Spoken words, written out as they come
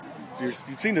you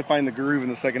seem to find the groove in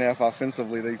the second half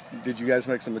offensively. Did you guys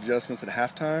make some adjustments at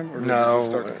halftime, or did No, it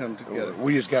just start to come together?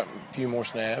 We just got a few more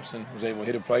snaps and was able to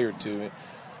hit a play or two.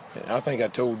 And I think I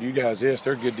told you guys this,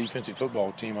 they're a good defensive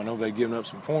football team. I know they've given up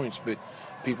some points, but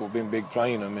people have been big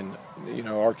playing them. And,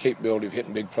 our capability of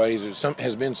hitting big plays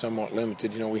has been somewhat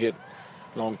limited. We hit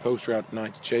long post route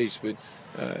tonight to Chase, but,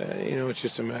 it's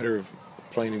just a matter of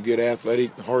playing a good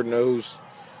athletic, hard-nosed,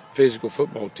 physical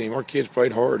football team. Our kids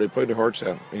played hard. They played their hearts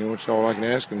out. It's all I can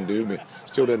ask them to do, but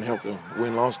still doesn't help the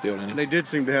win-loss deal in it. They did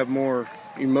seem to have more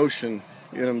emotion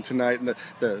in them tonight. And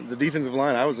the defensive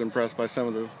line, I was impressed by some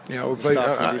of the we played.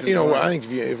 I think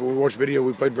if we watch video,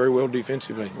 we played very well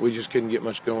defensively. We just couldn't get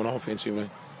much going offensively.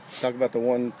 Talk about the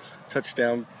one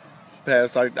touchdown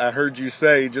pass. I heard you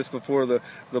say just before the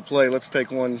play, let's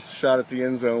take one shot at the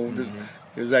end zone.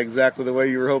 Mm-hmm. Is that exactly the way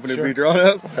you were hoping to be drawn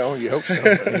up? Well, you hope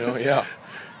so. Yeah.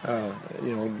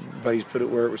 Bays put it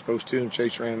where it was supposed to, and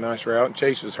Chase ran a nice route. And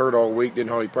Chase was hurt all week, didn't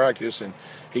hardly practice, and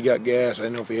he got gas. I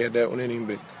didn't know if he had that one in him,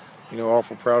 but,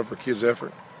 awful proud of our kids'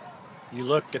 effort. You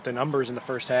look at the numbers in the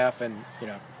first half, and,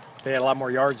 they had a lot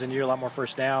more yards than you, a lot more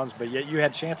first downs, but yet you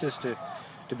had chances to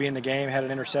be in the game, had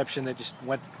an interception that just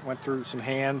went through some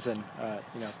hands, and,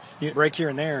 break here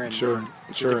and there, and sure.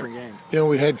 It's a different game.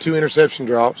 We had 2 interception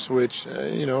drops, which,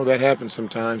 that happens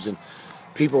sometimes, and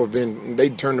people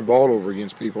they'd turn the ball over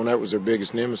against people, and that was their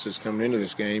biggest nemesis coming into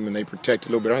this game, and they protected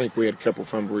a little bit. I think we had a couple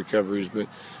fumble recoveries, but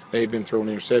they had been throwing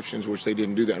interceptions, which they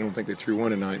didn't do that. I don't think they threw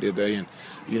one tonight, did they? And,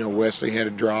 Wesley had a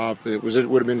drop. It would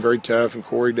have been very tough, and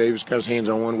Corey Davis got his hands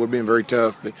on one. It would have been very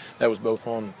tough, but that was both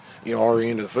on, our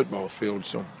end of the football field.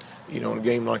 So, in a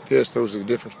game like this, those are the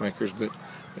difference makers. But,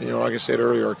 like I said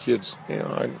earlier, our kids,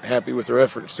 I'm happy with their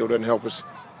effort. It still doesn't help us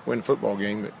win the football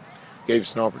game, but gave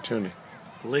us an opportunity.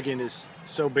 Ligon is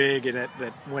so big, and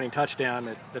that winning touchdown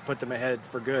that put them ahead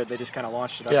for good. They just kind of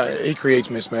launched it up. Yeah, he creates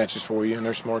mismatches for you, and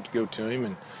they're smart to go to him.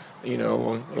 And,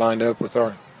 lined up with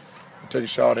took a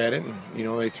shot at it, and,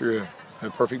 they threw a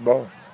perfect ball.